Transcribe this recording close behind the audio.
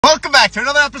Welcome back to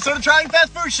another episode of Trying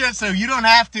Fast Food Shit so you don't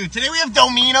have to. Today we have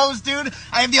Domino's, dude.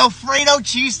 I have the Alfredo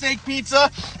cheesesteak pizza.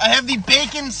 I have the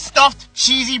bacon stuffed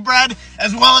cheesy bread,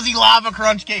 as well as the lava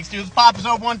crunch cakes, dude. Let's pop this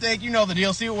open one take. You know the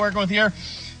deal. See what we're working with here.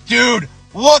 Dude,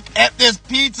 look at this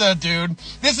pizza, dude.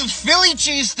 This is Philly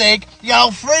cheesesteak. You got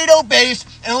Alfredo base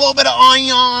and a little bit of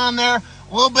onion on there.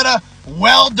 A little bit of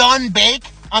well-done bake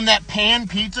on that pan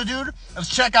pizza, dude.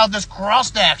 Let's check out this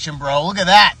crust action, bro. Look at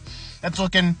that. That's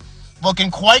looking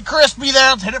quite crispy there.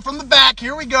 Let's hit it from the back.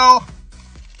 Here we go.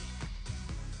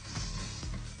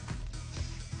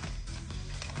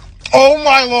 Oh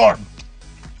my Lord.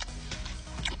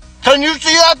 Can you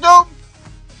see that, dude?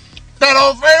 That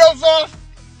Alfredo sauce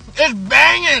is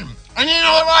banging. I need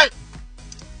another bite.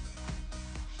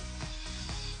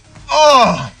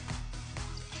 Oh.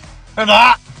 It's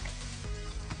hot.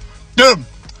 Dude,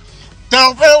 that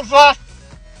Alfredo sauce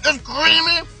is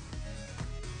creamy.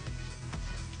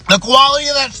 The quality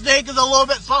of that steak is a little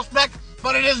bit suspect,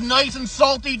 but it is nice and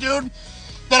salty, dude.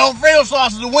 That Alfredo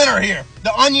sauce is a winner here.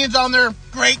 The onions on there,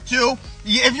 great too.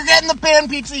 If you're getting the pan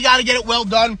pizza, you gotta get it well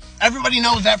done. Everybody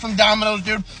knows that from Domino's,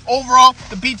 dude. Overall,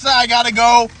 the pizza, I gotta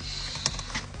go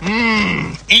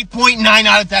 8.9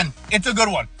 out of 10. It's a good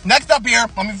one. Next up here,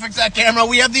 let me fix that camera.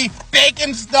 We have the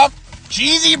bacon stuffed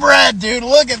cheesy bread, dude.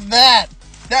 Look at that.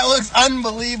 That looks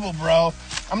unbelievable, bro.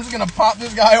 I'm just gonna pop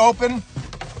this guy open.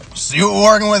 See what we're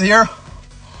working with here?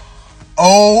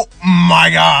 Oh my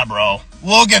God, bro.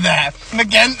 Look at that.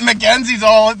 Mackenzie's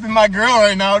all up in my grill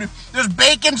right now, dude. There's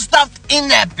bacon stuffed in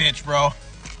that bitch, bro.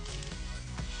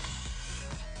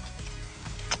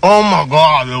 Oh my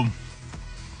God, dude.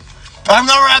 I've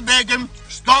never had bacon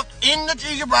stuffed in the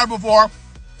cheesy bread before.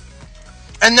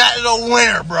 And that is a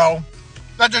winner, bro.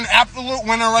 That's an absolute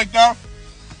winner right there.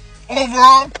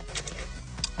 Overall,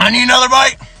 I need another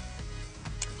bite.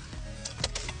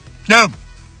 Dude,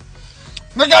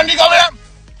 Mackenzie, come here.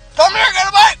 Come here, get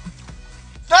a bite.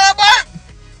 Get a bite.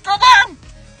 Come here.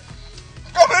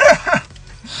 Come here.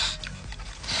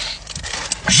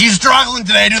 She's struggling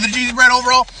today, dude. The cheesy bread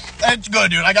overall, it's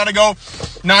good, dude. I gotta go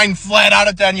 9 flat out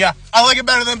of 10. Yeah, I like it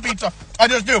better than pizza. I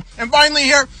just do. And finally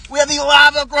here, we have the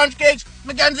lava crunch cakes.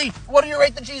 Mackenzie, what do you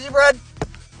rate the cheesy bread?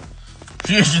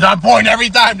 She's on point every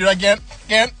time, dude. I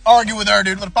can't argue with her,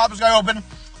 dude. Let's pop this guy open. A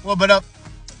little bit of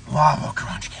lava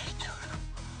crunch cake.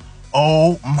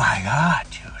 Oh my God,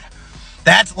 dude.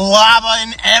 That's lava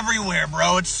in everywhere,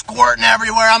 bro. It's squirting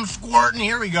everywhere. I'm squirting.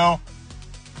 Here we go.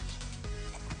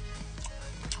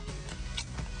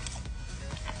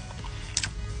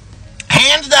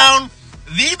 Hands down,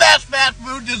 the best fast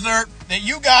food dessert that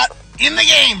you got in the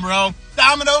game, bro.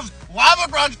 Domino's lava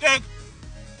crunch cake.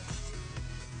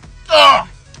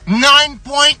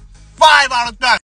 9.5 out of 10.